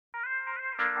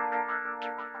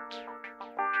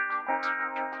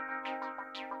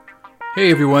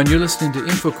Hey everyone, you're listening to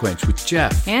InfoQuench with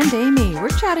Jeff. And Amy. We're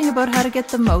chatting about how to get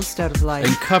the most out of life.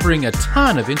 And covering a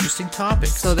ton of interesting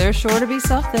topics. So there's sure to be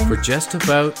something. For just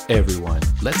about everyone.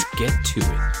 Let's get to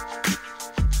it.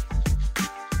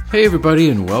 Hey everybody,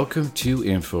 and welcome to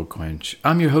InfoQuench.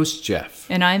 I'm your host, Jeff.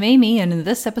 And I'm Amy, and in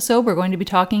this episode we're going to be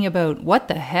talking about what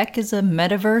the heck is a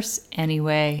metaverse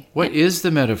anyway. What is the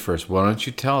metaverse? Why don't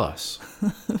you tell us?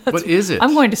 What is it?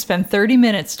 I'm going to spend 30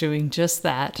 minutes doing just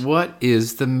that. What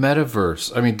is the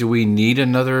metaverse? I mean, do we need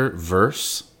another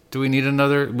verse?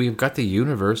 We've got the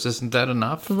universe, isn't that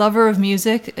enough? Lover of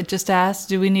music just asked,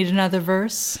 do we need another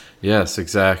verse? Yes,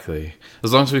 exactly.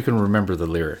 As long as we can remember the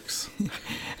lyrics.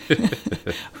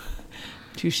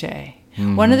 Touche.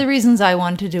 Mm-hmm. One of the reasons I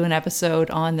wanted to do an episode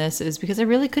on this is because I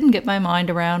really couldn't get my mind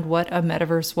around what a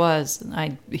metaverse was.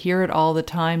 I hear it all the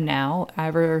time now.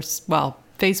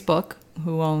 Facebook,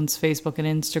 who owns Facebook and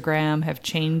Instagram, have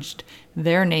changed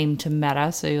their name to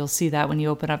Meta, so you'll see that when you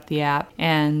open up the app.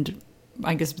 And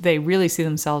I guess they really see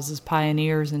themselves as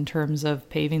pioneers in terms of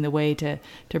paving the way to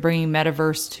bringing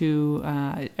metaverse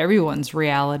to everyone's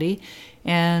reality.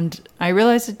 And I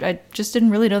realized I just didn't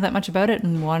really know that much about it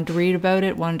and wanted to read about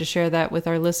it, wanted to share that with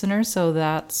our listeners. So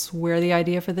that's where the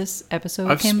idea for this episode came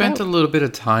about. I've spent a little bit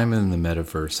of time in the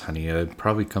metaverse, honey. It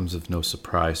probably comes as no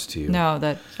surprise to you. No,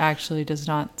 that actually does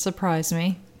not surprise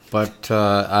me. But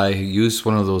I used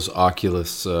one of those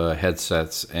Oculus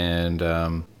headsets,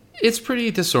 and it's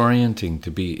pretty disorienting to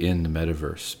be in the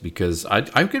metaverse because I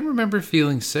can remember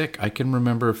feeling sick. I can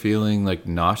remember feeling like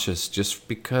nauseous just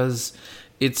because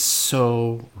it's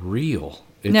so real.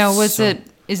 Is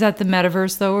that the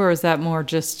metaverse though, or is that more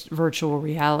just virtual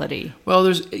reality?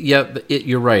 Well,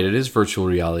 you're right. It is virtual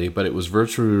reality, but it was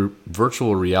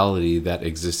virtual reality that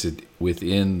existed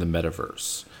within the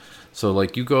metaverse. So I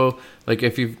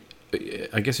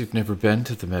guess you've never been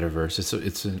to the metaverse.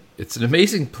 It's an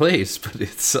amazing place, but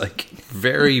it's like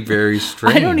very, very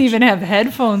strange. I don't even have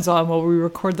headphones on while we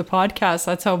record the podcast.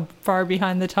 That's how far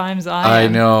behind the times I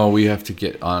am. I know. We have to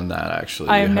get on that, actually.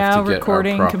 I am now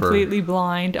recording completely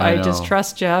blind. I just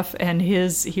trust Jeff and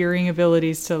his hearing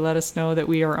abilities to let us know that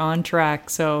we are on track.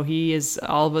 So he is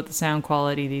all about the sound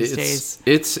quality these days.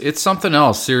 It's something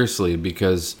else, seriously,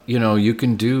 because, you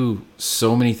can do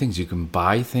so many things. You can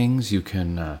buy things. You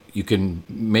can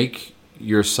make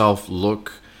yourself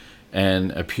look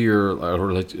and appear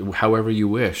or however you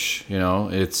wish.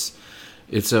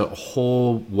 It's a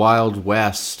whole wild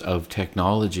west of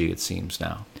technology, it seems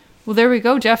now. Well, there we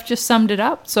go. Jeff just summed it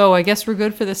up. So I guess we're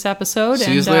good for this episode.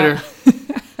 See you later.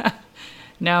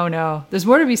 No. There's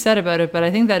more to be said about it, but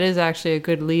I think that is actually a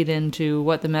good lead into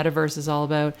what the metaverse is all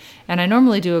about. And I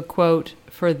normally do a quote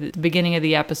for the beginning of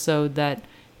the episode that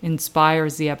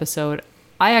inspires the episode.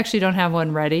 I actually don't have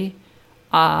one ready,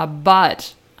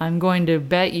 but I'm going to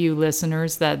bet you,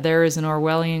 listeners, that there is an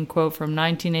Orwellian quote from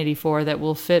 1984 that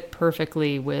will fit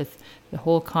perfectly with the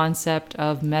whole concept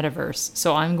of metaverse.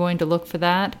 So I'm going to look for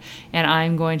that, and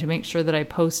I'm going to make sure that I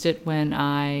post it when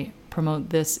I promote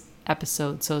this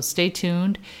episode. So stay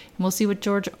tuned, and we'll see what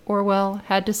George Orwell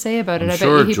had to say about it. I bet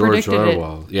you he predicted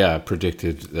Orwell,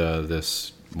 predicted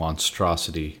this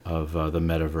monstrosity of the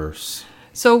metaverse.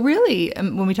 So really,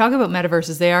 when we talk about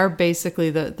metaverses, they are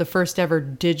basically the first ever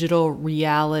digital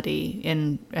reality.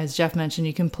 And as Jeff mentioned,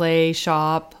 you can play,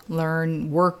 shop, learn,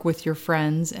 work with your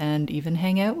friends, and even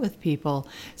hang out with people.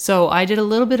 So I did a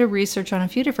little bit of research on a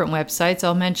few different websites.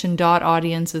 I'll mention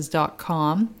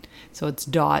 .audiences.com. So it's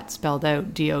dot spelled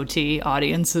out DOT,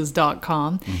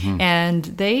 audiences.com. Mm-hmm. And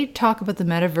they talk about the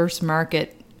metaverse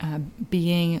market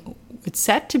it's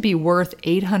set to be worth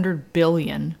 $800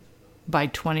 billion by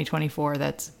 2024.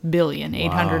 That's billion,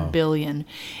 800 billion.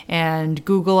 And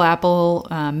Google, Apple,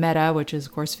 Meta, which is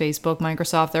of course Facebook,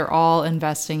 Microsoft, they're all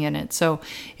investing in it. So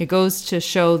it goes to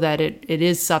show that it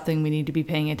is something we need to be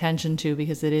paying attention to,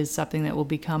 because it is something that will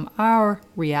become our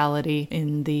reality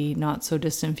in the not so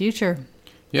distant future.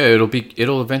 Yeah,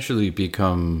 it'll eventually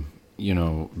become,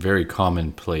 very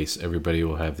commonplace. Everybody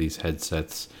will have these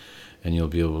headsets, and you'll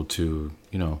be able to,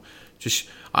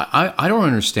 I don't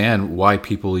understand why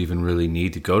people even really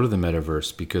need to go to the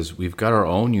metaverse, because we've got our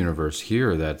own universe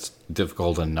here that's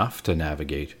difficult enough to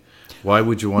navigate. Why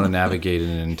would you want to navigate an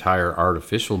entire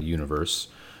artificial universe?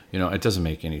 It doesn't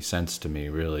make any sense to me,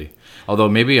 really. Although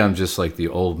maybe I'm just like the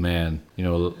old man,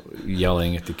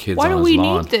 yelling at the kids on his lawn. Why do we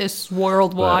need this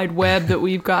world wide web that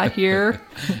we've got here?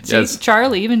 See,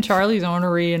 Charlie, even Charlie's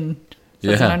ornery and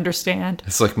doesn't understand.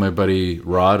 It's like my buddy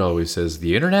Rod always says,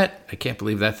 the internet? I can't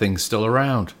believe that thing's still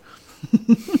around.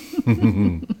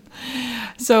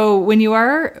 So when you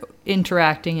are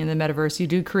interacting in the metaverse, you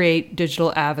do create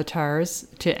digital avatars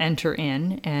to enter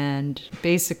in, and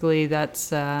basically that's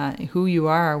who you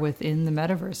are within the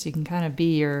metaverse. You can kind of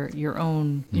be your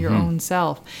own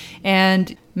self.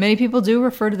 And many people do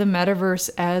refer to the metaverse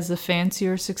as a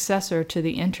fancier successor to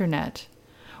the internet.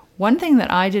 One thing that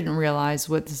I didn't realize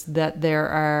was that there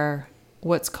are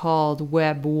what's called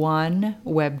Web 1,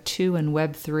 Web 2, and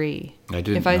Web 3. I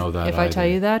didn't know that If I tell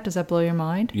you that, does that blow your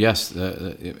mind? Yes,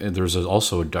 there's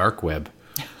also a dark web.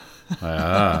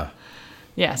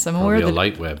 Yes, I'm aware of the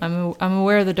light web. I'm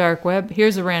aware of the dark web.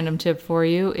 Here's a random tip for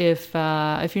you. If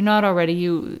you're not already,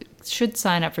 you should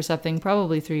sign up for something,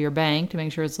 probably through your bank, to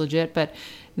make sure it's legit. But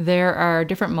there are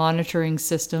different monitoring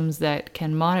systems that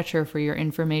can monitor for your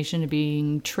information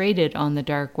being traded on the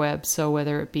dark web. So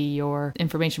whether it be your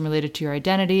information related to your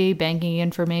identity, banking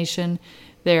information,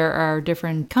 there are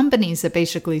different companies that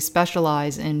basically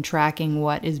specialize in tracking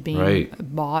what is being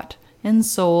bought and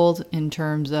sold in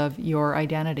terms of your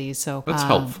identity. So that's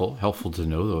helpful to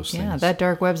know those things. Yeah, that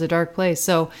dark web's a dark place.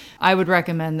 So I would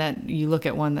recommend that you look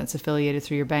at one that's affiliated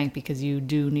through your bank, because you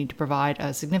do need to provide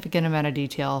a significant amount of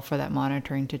detail for that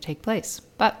monitoring to take place.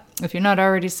 But if you're not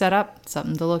already set up,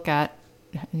 something to look at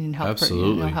and help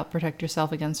help protect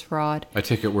yourself against fraud. I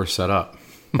take it we're set up.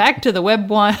 Back to the Web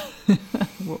 1.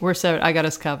 We're set. I got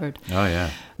us covered. Oh, yeah.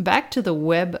 Back to the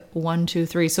Web 1, 2,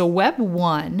 3. So Web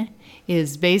 1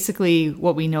 is basically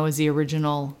what we know as the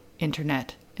original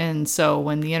internet. And so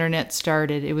when the internet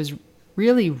started, it was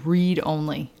really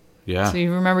read-only. Yeah. So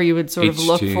you remember you would sort of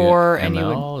look for... and you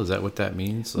would, is that what that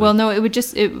means? Well, no,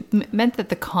 it meant that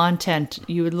the content,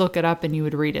 you would look it up and you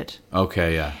would read it.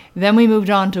 Okay, yeah. Then we moved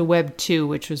on to Web 2,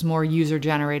 which was more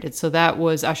user-generated. So that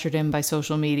was ushered in by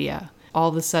social media. All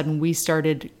of a sudden, we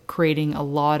started creating a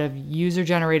lot of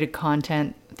user-generated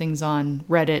content, things on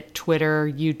Reddit, Twitter,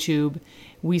 YouTube.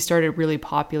 We started really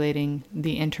formatting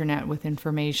the internet with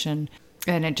information,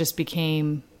 and it just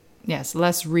became,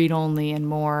 less read-only and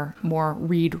more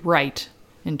read-write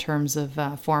in terms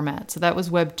of format. So that was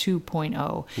Web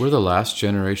 2.0. We're the last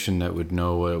generation that would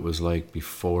know what it was like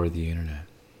before the internet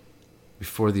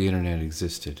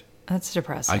existed. That's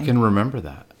depressing. I can remember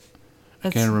that. I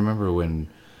can remember when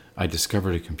I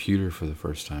discovered a computer for the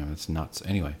first time. It's nuts.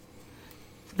 Anyway.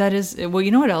 That is, well, you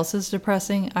know what else is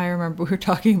depressing? I remember we were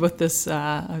talking about this,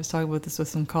 I was talking about this with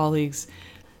some colleagues,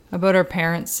 about our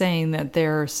parents saying that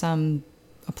there are some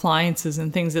appliances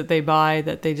and things that they buy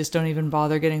that they just don't even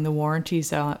bother getting the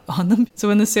warranties out on them. So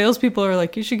when the salespeople are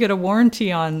like, you should get a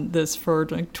warranty on this for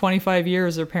like 25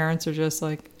 years, their parents are just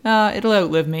like, it'll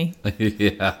outlive me.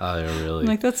 Yeah, really. I'm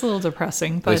like, that's a little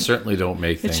depressing. But they certainly don't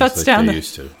make things like they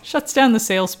used to. Shuts down the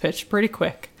sales pitch pretty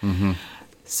quick. Mm-hmm.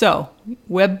 So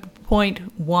Web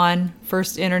 1,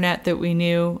 first internet that we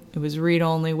knew, it was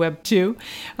read-only. Web 2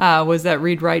 was that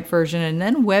read-write version. And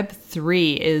then Web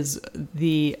 3 is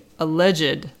the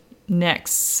alleged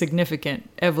next significant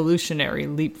evolutionary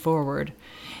leap forward.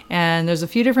 And there's a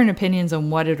few different opinions on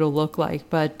what it'll look like,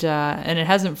 but and it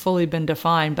hasn't fully been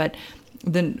defined, but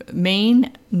the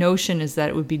main notion is that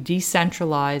it would be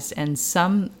decentralized, and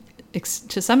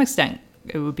to some extent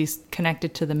it would be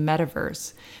connected to the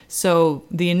metaverse. So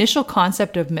the initial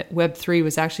concept of Web 3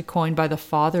 was actually coined by the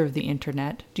father of the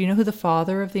internet. Do you know who the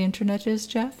father of the internet is,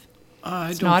 Jeff?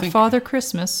 It's not Father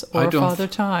Christmas or Father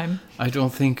Time. I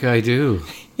don't think I do.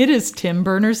 It is Tim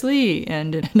Berners-Lee,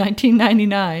 and in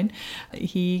 1999,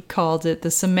 he called it the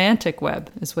semantic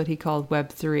web, is what he called Web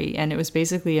 3, and it was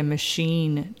basically a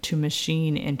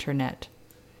machine-to-machine internet.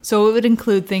 So it would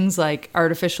include things like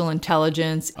artificial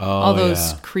intelligence, all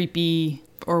those creepy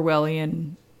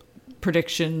Orwellian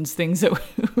predictions, things that...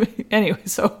 Anyway,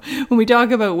 so when we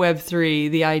talk about Web 3,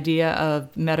 the idea of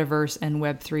metaverse and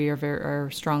Web 3 are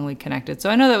strongly connected. So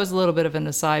I know that was a little bit of an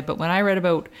aside, but when I read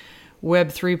about Web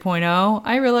 3.0,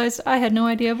 I realized I had no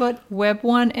idea what Web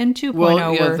 1 and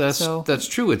 2.0 were. That's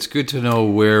true. It's good to know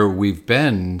where we've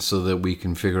been so that we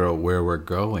can figure out where we're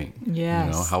going.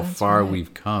 Yes, how far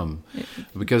we've come.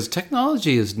 Because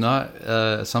technology is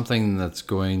not something that's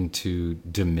going to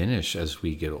diminish as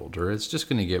we get older. It's just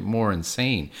going to get more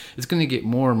insane. It's going to get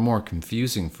more and more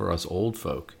confusing for us old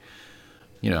folk.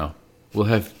 We'll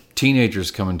have teenagers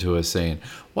coming to us saying,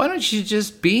 why don't you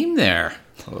just beam there?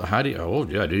 How do you? Oh,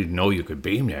 yeah, I didn't know you could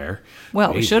beam there.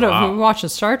 Well, we should have. Wow. We were watching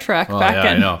Star Trek back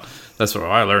in. I know. That's what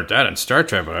I learned that in Star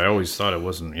Trek, but I always thought it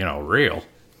wasn't, real.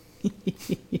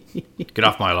 Get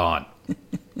off my lawn.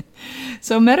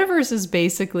 So metaverse is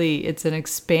basically, it's an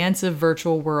expansive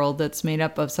virtual world that's made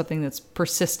up of something that's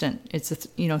persistent. It's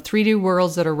 3D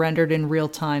worlds that are rendered in real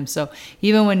time. So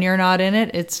even when you're not in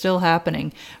it, it's still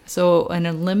happening. So an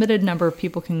unlimited number of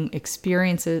people can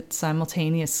experience it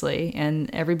simultaneously, and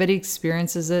everybody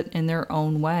experiences it in their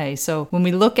own way. So when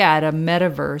we look at a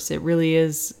metaverse, it really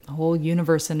is a whole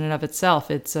universe in and of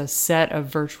itself. It's a set of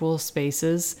virtual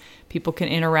spaces. People can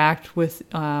interact with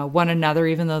one another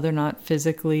even though they're not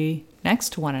physically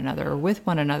next to one another or with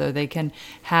one another. They can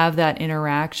have that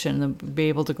interaction. They'll be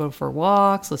able to go for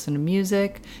walks, listen to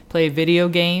music, play video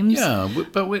games. Yeah,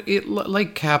 but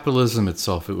like capitalism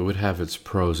itself, it would have its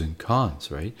pros and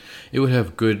cons, right? It would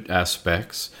have good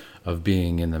aspects of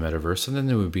being in the metaverse, and then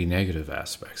there would be negative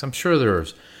aspects. I'm sure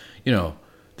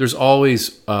there's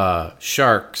always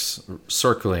sharks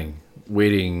circling,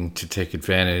 waiting to take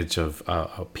advantage of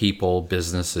people,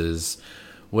 businesses,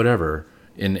 whatever,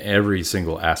 in every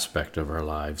single aspect of our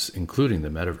lives, including the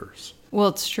metaverse. Well,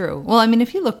 it's true. Well, I mean,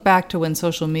 if you look back to when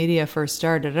social media first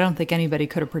started, I don't think anybody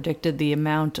could have predicted the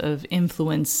amount of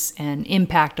influence and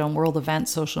impact on world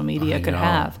events social media could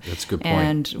have. That's a good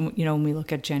point. And, when we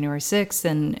look at January 6th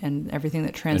and everything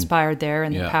that transpired there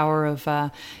and the power of,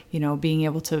 being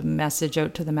able to message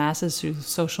out to the masses through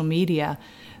social media,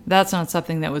 that's not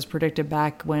something that was predicted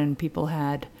back when people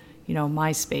had,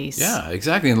 MySpace. Yeah,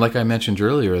 exactly. And like I mentioned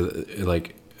earlier,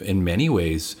 like in many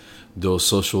ways, those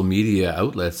social media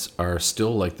outlets are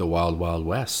still like the wild, wild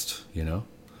west,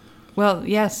 Well,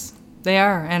 yes, they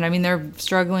are. And I mean, they're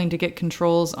struggling to get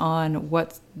controls on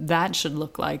what that should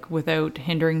look like without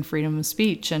hindering freedom of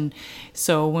speech. And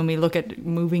so when we look at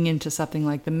moving into something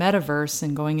like the metaverse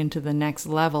and going into the next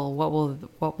level, what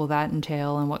will that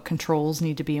entail, and what controls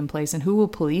need to be in place, and who will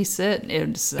police it?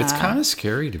 It's kind of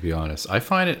scary, to be honest. I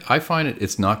find it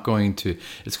it's going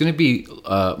to be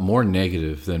more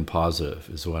negative than positive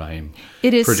is what I am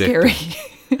It is predicting. scary.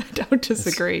 I don't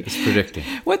disagree. It's predicting.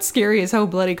 What's scary is how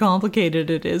bloody complicated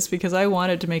it is, because I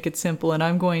wanted to make it simple, and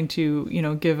I'm going to,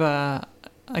 give a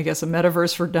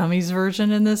metaverse for dummies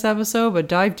version in this episode, but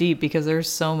dive deep because there's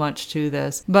so much to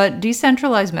this. But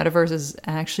decentralized metaverses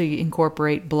actually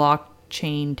incorporate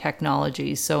blockchain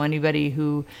technologies. So anybody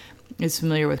who is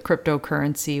familiar with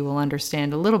cryptocurrency will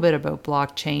understand a little bit about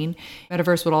blockchain.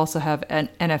 Metaverse would also have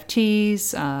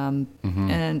NFTs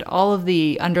and all of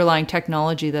the underlying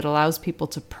technology that allows people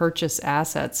to purchase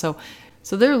assets. So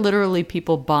there are literally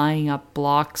people buying up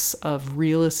blocks of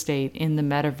real estate in the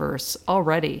metaverse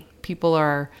already. People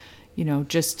are,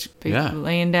 just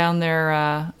laying down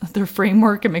their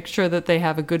framework and make sure that they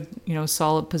have a good,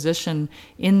 solid position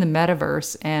in the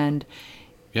metaverse. And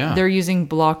they're using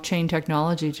blockchain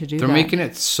technology to do that. They're making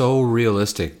it so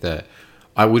realistic that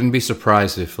I wouldn't be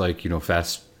surprised if,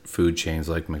 fast food chains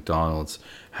like McDonald's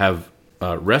have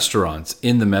restaurants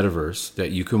in the metaverse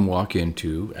that you can walk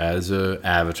into as a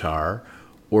avatar,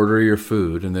 order your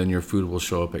food, and then your food will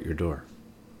show up at your door.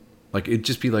 Like, it'd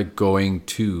just be like going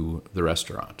to the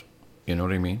restaurant. You know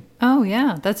what I mean? Oh,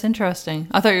 yeah. That's interesting.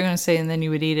 I thought you were going to say, and then you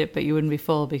would eat it, but you wouldn't be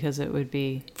full because it would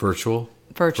be... Virtual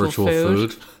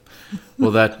food.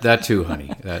 Well, that too,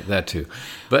 honey. That too.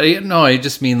 But no, I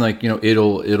just mean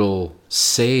it'll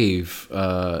save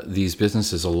these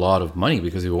businesses a lot of money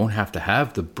because they won't have to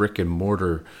have the brick and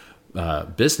mortar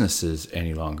businesses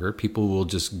any longer. People will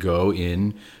just go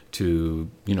in to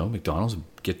McDonald's,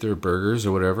 get their burgers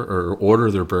or whatever, or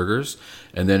order their burgers,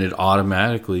 and then it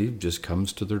automatically just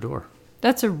comes to their door.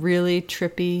 That's a really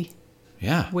trippy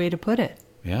way to put it.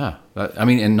 Yeah.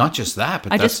 And not just that,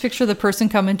 but I just picture the person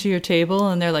coming to your table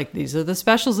and they're like, these are the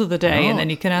specials of the day. And then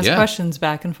you can ask questions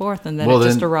back and forth, and then it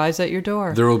just arrives at your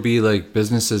door. There will be like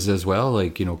businesses as well,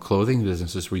 like, clothing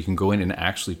businesses where you can go in and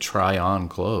actually try on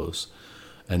clothes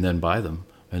and then buy them,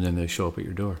 and then they show up at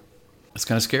your door. It's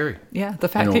kind of scary. Yeah, the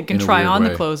fact that you can try on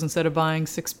the clothes instead of buying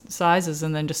 6 sizes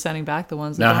and then just sending back the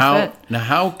ones that don't fit. Now,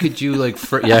 how could you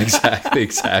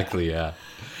exactly, yeah.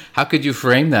 How could you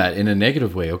frame that in a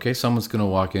negative way? Okay, someone's going to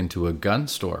walk into a gun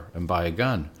store and buy a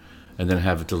gun and then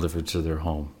have it delivered to their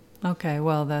home. Okay,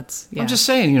 well, that's... Yeah. I'm just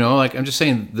saying,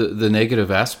 the negative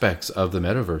aspects of the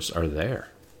metaverse are there.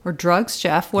 Or drugs,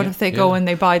 Jeff. What if they go and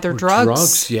they buy their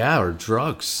drugs?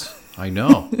 Drugs. I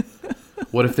know.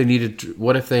 What if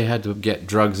they had to get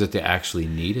drugs that they actually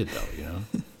needed,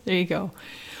 though, There you go.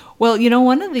 Well,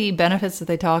 one of the benefits that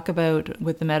they talk about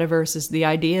with the metaverse is the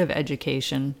idea of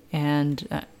education.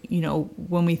 And,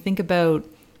 when we think about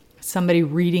somebody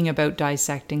reading about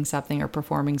dissecting something or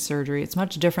performing surgery, it's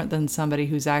much different than somebody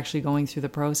who's actually going through the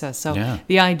process. So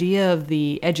the idea of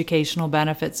the educational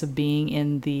benefits of being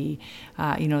in the,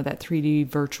 that 3D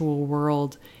virtual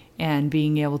world and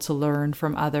being able to learn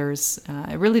from others.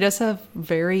 It really does have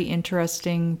very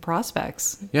interesting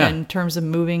prospects in terms of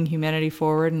moving humanity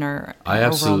forward and our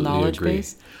overall knowledge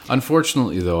base.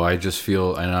 Unfortunately, though, I just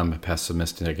feel, and I'm a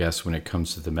pessimist, I guess, when it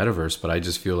comes to the metaverse, but I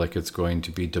just feel like it's going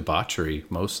to be debauchery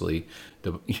mostly.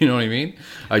 You know what I mean?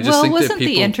 I just think wasn't that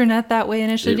people, the internet that way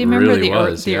initially? Do you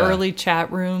remember the early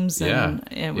chat rooms? And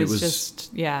it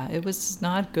was it was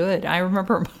not good. I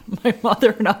remember my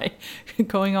mother and I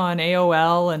going on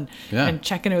AOL and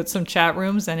checking out some chat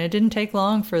rooms, and it didn't take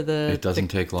long for the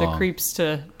creeps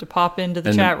to pop into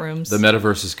the chat rooms. The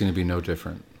metaverse is going to be no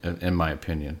different, in my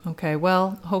opinion. Okay,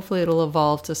 well, hopefully it'll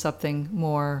evolve to something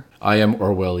more... I am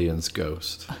Orwellian's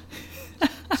ghost.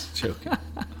 Just joking.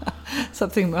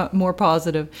 Something more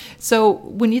positive. So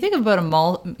when you think about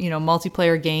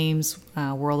multiplayer games,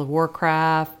 World of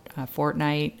Warcraft,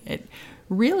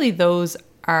 Fortnite, those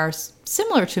are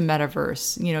similar to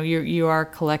metaverse. You are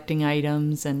collecting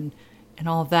items and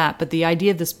all of that, but the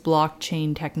idea of this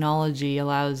blockchain technology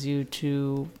allows you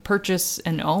to purchase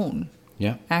and own.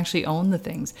 Yeah. Actually own the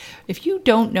things. If you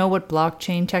don't know what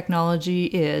blockchain technology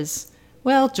is,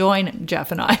 well, join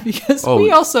Jeff and I, because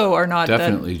we also are not...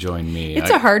 Definitely join me. It's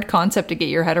a hard concept to get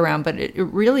your head around, but it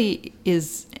really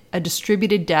is a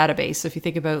distributed database. So if you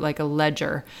think about like a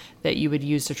ledger that you would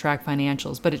use to track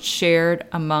financials, but it's shared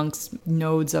amongst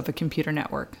nodes of a computer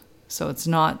network. So it's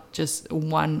not just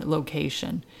one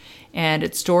location. And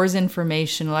it stores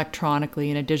information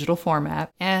electronically in a digital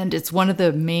format. And it's one of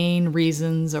the main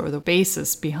reasons or the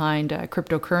basis behind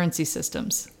cryptocurrency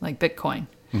systems like Bitcoin.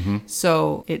 Mm-hmm.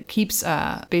 So it keeps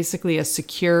basically a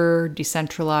secure,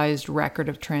 decentralized record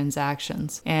of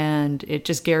transactions. And it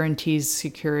just guarantees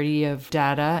security of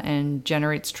data and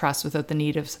generates trust without the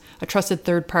need of a trusted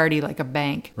third party like a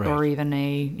bank or even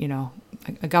a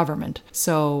government.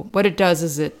 So what it does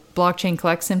is blockchain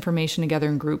collects information together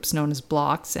in groups known as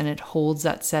blocks, and it holds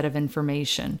that set of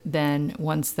information. Then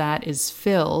once that is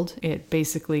filled, it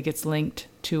basically gets linked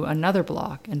to another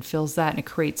block and fills that, and it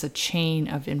creates a chain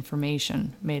of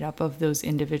information made up of those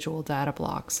individual data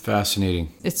blocks.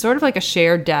 Fascinating. It's sort of like a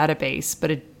shared database,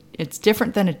 but it's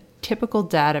different than a typical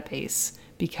database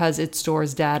because it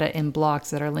stores data in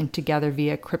blocks that are linked together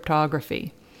via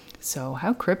cryptography. So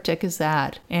how cryptic is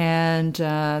that? And,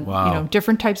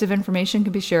 different types of information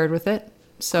can be shared with it.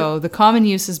 So the common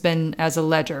use has been as a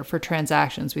ledger for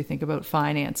transactions. We think about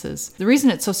finances. The reason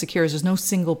it's so secure is there's no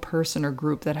single person or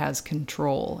group that has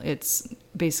control. It's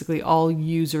basically all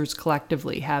users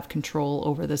collectively have control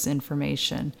over this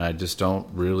information. I just don't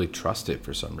really trust it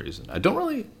for some reason. I don't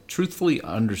really truthfully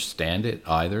understand it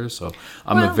either. So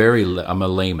I'm a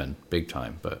layman big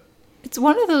time, but it's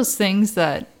one of those things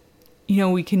that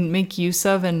we can make use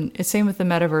of, and it's same with the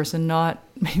metaverse, and not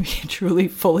maybe truly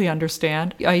fully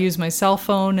understand. I use my cell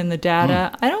phone and the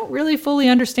data. I don't really fully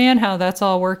understand how that's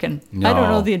all working. No.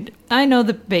 I know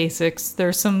the basics.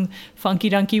 There's some funky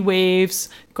dunky waves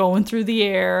going through the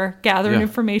air, gathering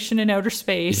information in outer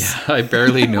space. Yeah, I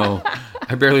barely know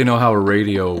how a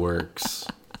radio works.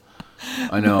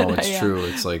 I know, it's true.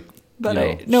 It's like, but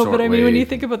I mean, when you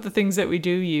think about the things that we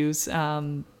do use,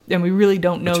 and we really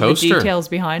don't know the details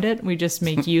behind it, we just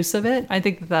make use of it. I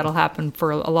think that'll happen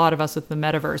for a lot of us with the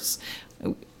metaverse.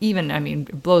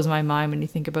 It blows my mind when you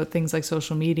think about things like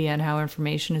social media and how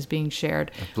information is being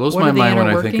shared. It blows my mind when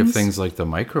I think of things like the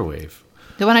microwave.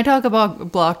 So when I talk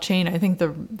about blockchain, I think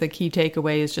the key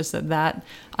takeaway is just that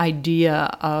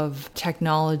idea of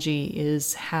technology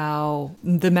is how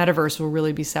the metaverse will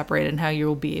really be separated, and how you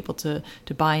will be able to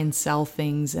buy and sell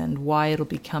things, and why it'll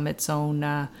become its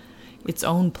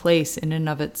own place in and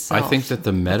of itself. I think that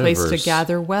the metaverse... a place to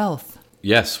gather wealth.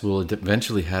 Yes, will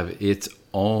eventually have its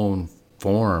own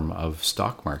form of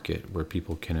stock market where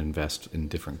people can invest in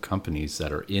different companies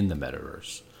that are in the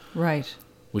metaverse. Right.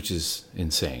 Which is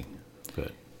insane.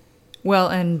 But well,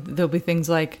 and there'll be things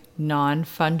like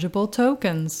non-fungible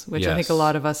tokens, which I think a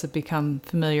lot of us have become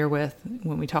familiar with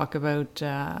when we talk about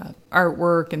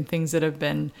artwork and things that have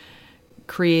been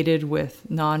created with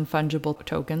non-fungible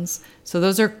tokens. So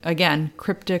those are, again,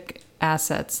 cryptic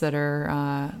assets that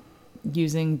are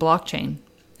using blockchain.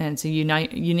 And it's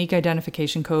unique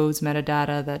identification codes,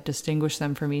 metadata that distinguish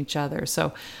them from each other.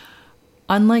 So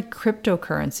unlike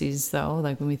cryptocurrencies, though,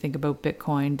 like when we think about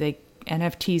Bitcoin,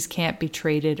 NFTs can't be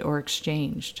traded or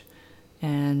exchanged.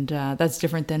 And that's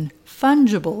different than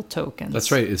fungible tokens.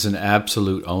 That's right. It's an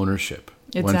absolute ownership.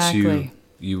 Exactly. Once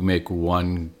you make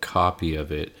one copy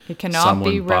of it, cannot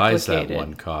be replicated. Someone buys that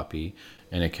one copy,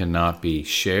 and it cannot be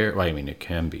shared. Well, I mean, it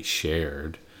can be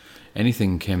shared.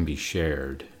 Anything can be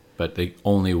shared, but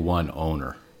only one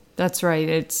owner. That's right.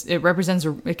 It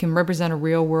can represent a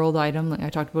real world item. Like I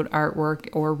talked about artwork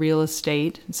or real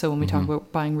estate. So when we talk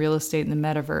about buying real estate in the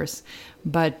metaverse,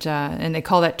 but and they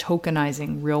call that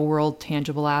tokenizing real world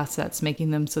tangible assets,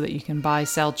 making them so that you can buy,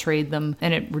 sell, trade them,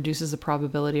 and it reduces the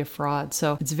probability of fraud.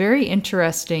 So it's very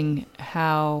interesting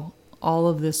how all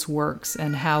of this works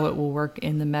and how it will work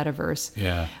in the metaverse.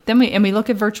 Yeah. Then we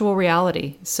look at virtual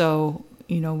reality. So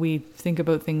we think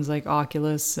about things like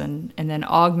Oculus and then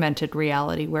augmented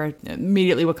reality, where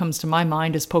immediately what comes to my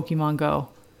mind is Pokemon Go,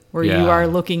 where you are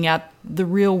looking at the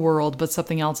real world, but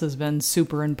something else has been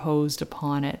superimposed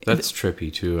upon it. That's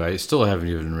trippy too. I still haven't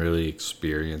even really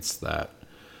experienced that.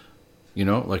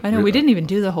 Like I know we didn't even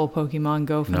do the whole Pokemon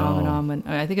Go phenomenon.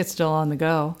 I think it's still on the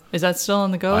go. Is that still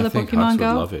on the go? I the think Pokemon Hux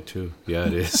Go? would love it too. Yeah,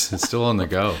 it is. It's still on the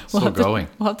go. Still going.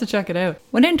 We'll have to check it out.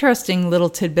 One interesting little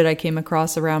tidbit I came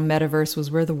across around metaverse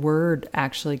was where the word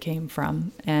actually came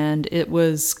from, and it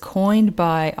was coined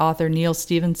by author Neil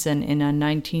Stephenson in a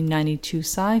 1992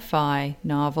 sci-fi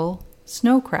novel,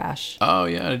 Snow Crash. Oh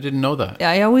yeah, I didn't know that.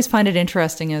 I always find it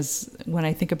interesting as when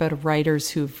I think about writers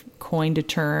who've coined a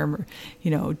term,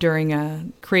 during a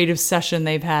creative session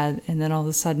they've had, and then all of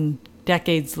a sudden,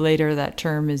 decades later, that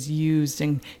term is used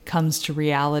and comes to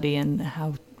reality, and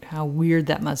how weird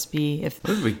that must be. It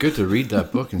would be good to read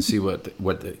that book and see what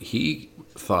he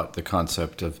thought the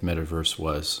concept of metaverse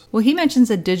was. Well, he mentions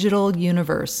a digital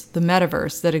universe, the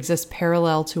metaverse, that exists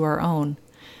parallel to our own.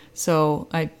 So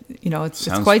it's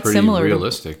quite similar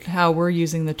realistic to how we're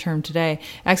using the term today.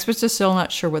 Experts are still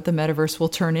not sure what the metaverse will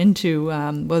turn into,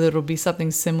 whether it'll be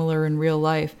something similar in real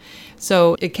life.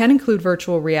 So it can include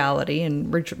virtual reality, and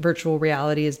virtual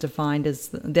reality is defined as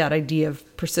that idea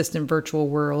of persistent virtual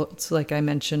worlds. Like I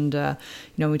mentioned,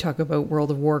 we talk about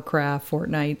World of Warcraft,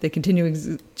 Fortnite. They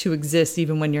continue to exist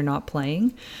even when you're not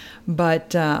playing.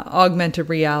 But augmented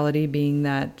reality being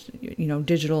that,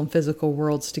 digital and physical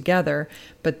worlds together.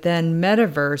 But then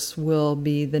metaverse will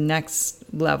be the next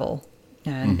level.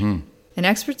 And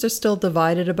experts are still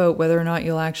divided about whether or not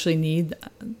you'll actually need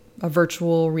a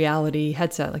virtual reality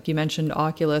headset, like you mentioned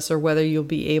Oculus, or whether you'll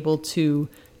be able to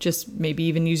just maybe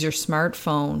even use your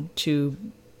smartphone to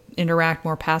interact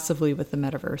more passively with the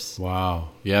metaverse. Wow.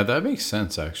 Yeah, that makes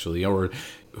sense, actually. Or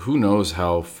who knows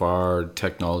how far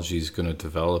technology is going to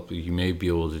develop. You may be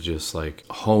able to just like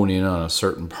hone in on a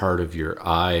certain part of your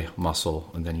eye muscle,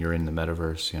 and then you're in the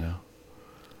metaverse,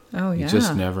 Oh, yeah. You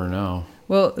just never know.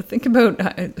 Well, think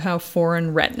about how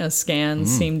foreign retina scans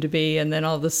seem to be, and then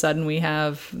all of a sudden we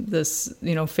have this,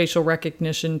 facial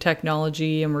recognition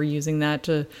technology, and we're using that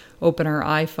to open our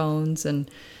iPhones, and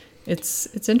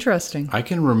it's interesting. I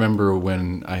can remember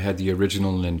when I had the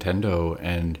original Nintendo,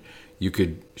 and you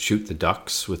could shoot the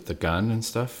ducks with the gun and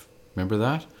stuff. Remember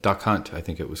that? Duck Hunt, I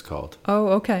think it was called. Oh,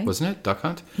 okay. Wasn't it? Duck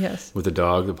Hunt? Yes. With a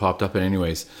dog that popped up. And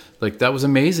anyways, like that was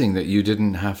amazing that you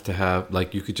didn't have to have,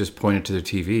 like you could just point it to the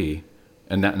TV.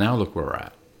 And that, now look where we're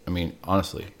at. I mean,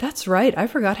 honestly. That's right. I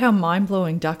forgot how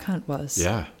mind-blowing Duck Hunt was.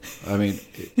 Yeah. I mean,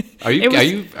 are you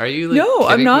like, no,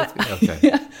 I'm not. Okay.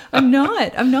 Yeah, I'm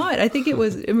not. I think it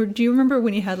was, do you remember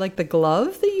when you had like the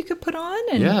glove that you could put on?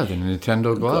 And yeah, the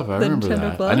Nintendo glove. I remember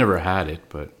that. Glove. I never had it,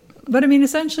 but I mean,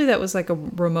 essentially that was like a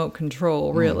remote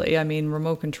control, really. I mean,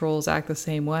 remote controls act the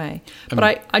same way.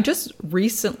 But I just I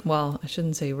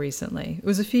shouldn't say recently. It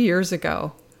was a few years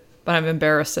ago. But I'm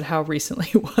embarrassed at how recently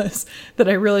it was that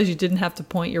I realized you didn't have to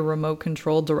point your remote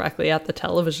control directly at the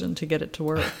television to get it to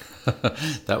work.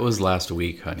 That was last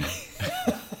week, honey.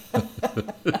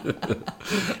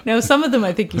 Now, some of them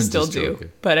I think you still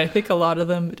do. But I think a lot of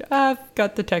them have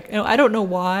got the tech. I don't know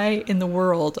why in the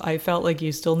world I felt like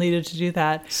you still needed to do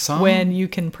that when you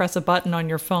can press a button on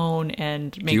your phone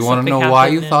and make something happen. Do you want to know why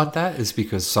you thought that? It's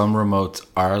because some remotes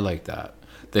are like that.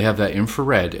 They have that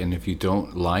infrared, and if you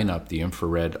don't line up the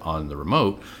infrared on the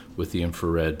remote with the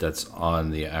infrared that's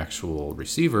on the actual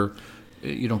receiver,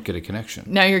 you don't get a connection.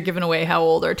 Now you're giving away how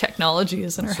old our technology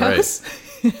is in our house.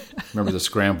 Right. Remember the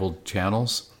scrambled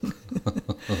channels?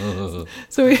 The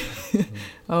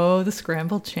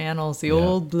scrambled channels, the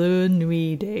old Bleu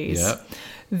Nuit days.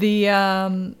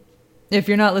 Yeah. If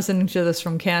you're not listening to this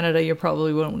from Canada, you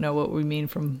probably won't know what we mean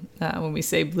from when we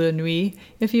say Bleu Nuit.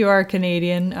 If you are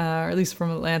Canadian, or at least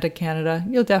from Atlantic Canada,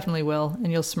 you'll definitely will,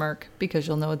 and you'll smirk because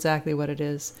you'll know exactly what it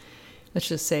is. Let's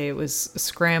just say it was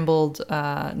scrambled,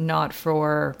 not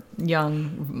for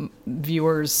young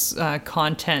viewers'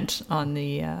 content on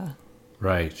the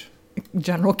right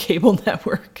general cable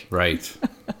network. Right.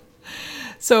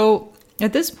 So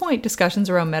at this point, discussions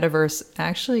around metaverse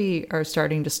actually are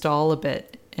starting to stall a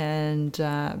bit. and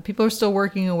people are still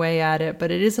working away at it,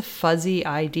 but it is a fuzzy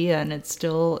idea, and it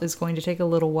still is going to take a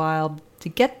little while to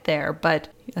get there. But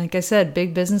like I said,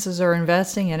 big businesses are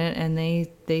investing in it, and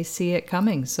they see it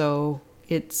coming. So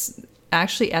it's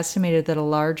actually estimated that a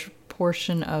large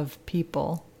portion of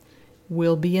people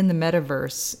will be in the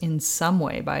metaverse in some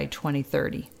way by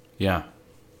 2030. Yeah.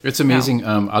 It's amazing.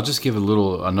 I'll just give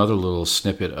another little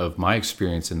snippet of my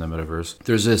experience in the metaverse.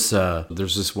 There's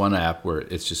this one app where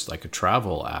it's just like a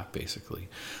travel app, basically.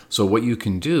 So what you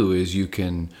can do is you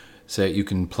can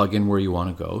plug in where you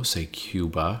want to go, say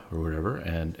Cuba or whatever,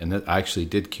 and that I actually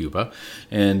did Cuba,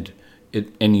 and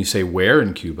you say where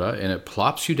in Cuba, and it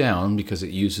plops you down because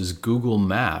it uses Google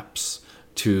Maps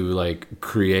to like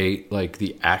create like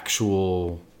the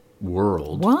actual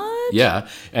world. What? Yeah,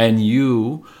 and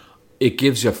it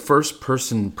gives you a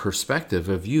first-person perspective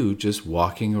of you just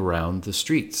walking around the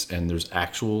streets, and there's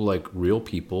actual like real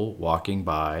people walking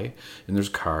by, and there's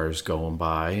cars going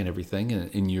by and everything,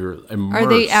 and you're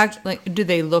immersed. Are they do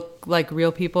they look like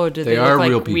real people, or do they are look like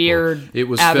real people. weird It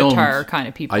was Avatar filmed, kind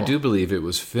of people? I do believe it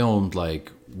was filmed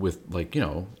like with With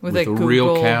a a real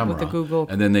Google- camera, with a Google-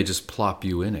 and then they just plop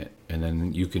you in it, and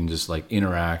then you can just like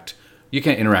interact. You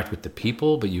can't interact with the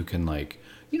people, but you can like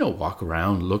walk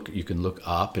around, you can look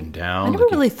up and down. I never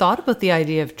really thought about the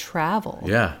idea of travel.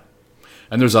 Yeah.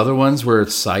 And there's other ones where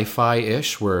it's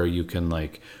sci-fi-ish, where you can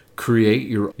like create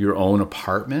your own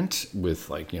apartment with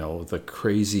like, the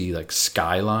crazy like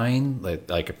skyline,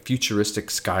 like a futuristic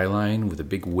skyline with a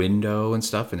big window and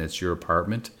stuff, and it's your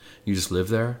apartment. You just live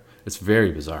there. It's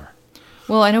very bizarre.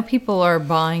 Well, I know people are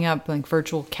buying up like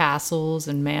virtual castles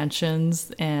and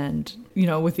mansions, and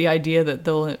with the idea that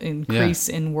they'll increase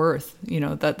in worth.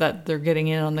 That they're getting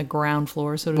in on the ground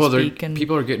floor, so to speak. And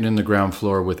people are getting in the ground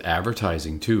floor with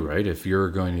advertising too, right? If you're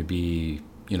going to be,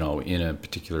 in a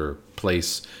particular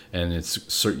place and it's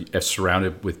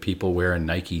surrounded with people wearing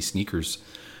Nike sneakers,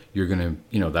 you're gonna,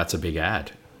 that's a big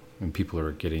ad, and people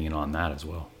are getting in on that as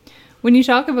well. When you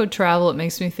talk about travel, it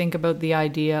makes me think about the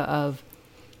idea of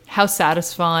how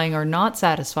satisfying or not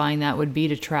satisfying that would be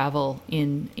to travel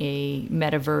in a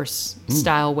metaverse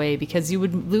style way, because you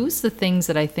would lose the things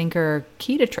that I think are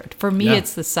key to travel. For me,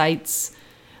 it's the sights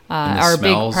are a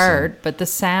big part, but the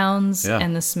sounds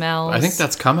and the smells. I think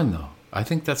that's coming, though. I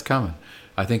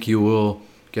think you will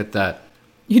get that.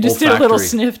 You just did a little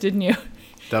sniff, didn't you?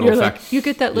 You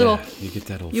get that little. Yeah, you get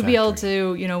that olfactory. You'll be able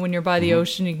to, when you're by the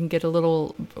ocean, you can get a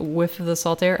little whiff of the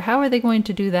salt air. How are they going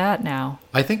to do that now?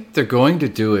 I think they're going to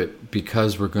do it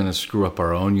because we're going to screw up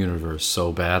our own universe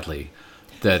so badly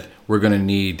that we're going to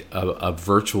need a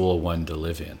virtual one to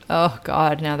live in. Oh,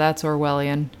 God. Now that's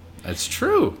Orwellian. That's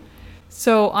true.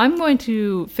 So I'm going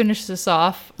to finish this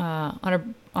off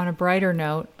on a brighter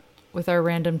note with our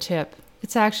random tip.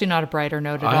 It's actually not a brighter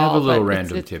note at all. I have a little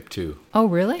random tip too. Oh,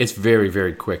 really? It's very,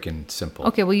 very quick and simple.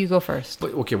 Okay, well, you go first.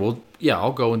 Okay, well, yeah,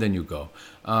 I'll go and then you go.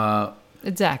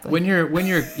 Exactly. When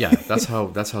you're, yeah, that's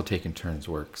how taking turns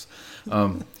works.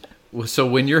 So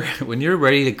when you're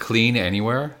ready to clean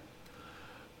anywhere,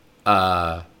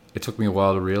 it took me a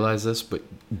while to realize this, but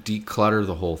declutter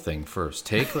the whole thing first.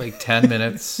 Take like 10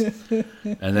 minutes,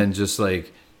 and then just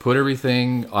like put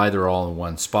everything either all in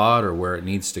one spot or where it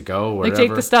needs to go, whatever. Like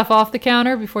take the stuff off the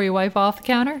counter before you wipe off the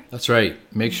counter? That's right.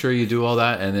 Make sure you do all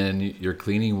that, and then your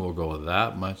cleaning will go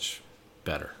that much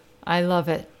better. I love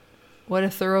it. What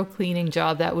a thorough cleaning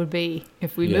job that would be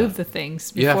if we move the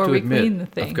things You have before to we admit, clean the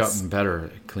things. I've gotten better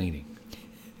at cleaning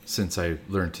since I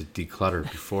learned to declutter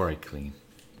before I clean.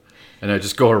 And I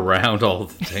just go around all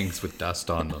the things with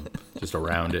dust on them, just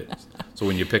around it. So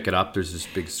when you pick it up, there's this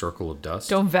big circle of dust.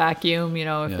 Don't vacuum,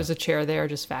 if there's a chair there,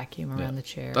 just vacuum around the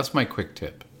chair. That's my quick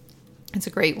tip. It's a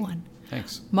great one.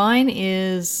 Thanks. Mine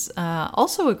is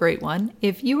also a great one.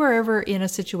 If you are ever in a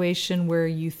situation where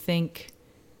you think,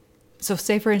 so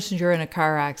say for instance you're in a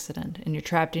car accident and you're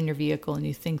trapped in your vehicle and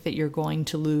you think that you're going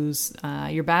to lose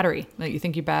your battery. That you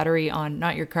think your battery on,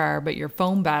 not your car, but your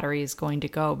phone battery is going to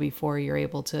go before you're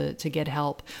able to get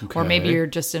help. Okay. Or maybe you're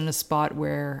just in a spot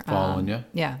where... Following you?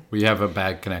 Yeah. Where you have a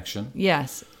bad connection?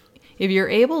 Yes. If you're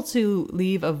able to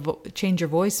leave change your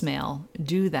voicemail,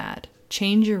 do that.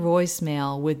 Change your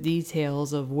voicemail with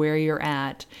details of where you're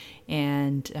at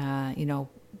and,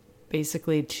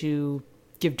 basically to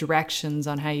give directions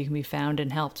on how you can be found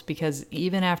and helped, because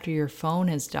even after your phone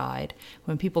has died,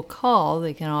 when people call,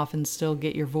 they can often still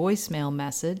get your voicemail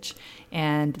message,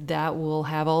 and that will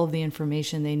have all of the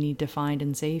information they need to find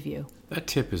and save you. That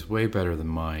tip is way better than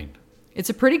mine. It's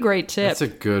a pretty great tip. That's a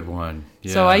good one.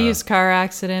 Yeah. So I use car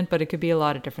accident, but it could be a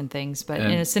lot of different things. But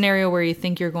in a scenario where you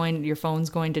think your phone's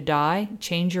going to die,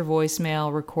 change your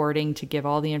voicemail recording to give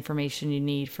all the information you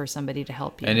need for somebody to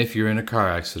help you. And if you're in a car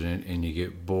accident and you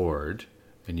get bored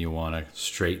and you want to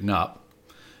straighten up,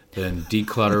 then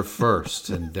declutter first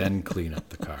and then clean up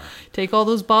the car. Take all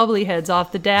those bobbly heads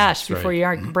off the dash That's before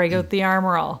right. you break out the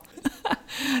Armor All.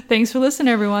 Thanks for listening,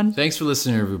 everyone. Thanks for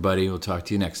listening, everybody. We'll talk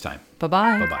to you next time.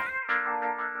 Bye-bye. Bye-bye.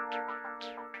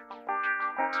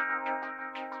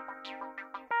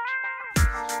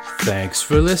 Thanks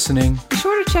for listening. Be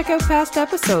sure to check out past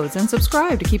episodes and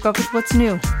subscribe to keep up with what's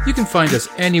new. You can find us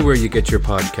anywhere you get your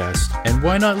podcast, and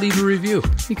why not leave a review?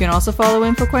 You can also follow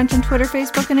InfoQuench on Twitter,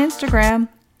 Facebook, and Instagram.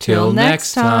 Till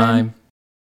next time.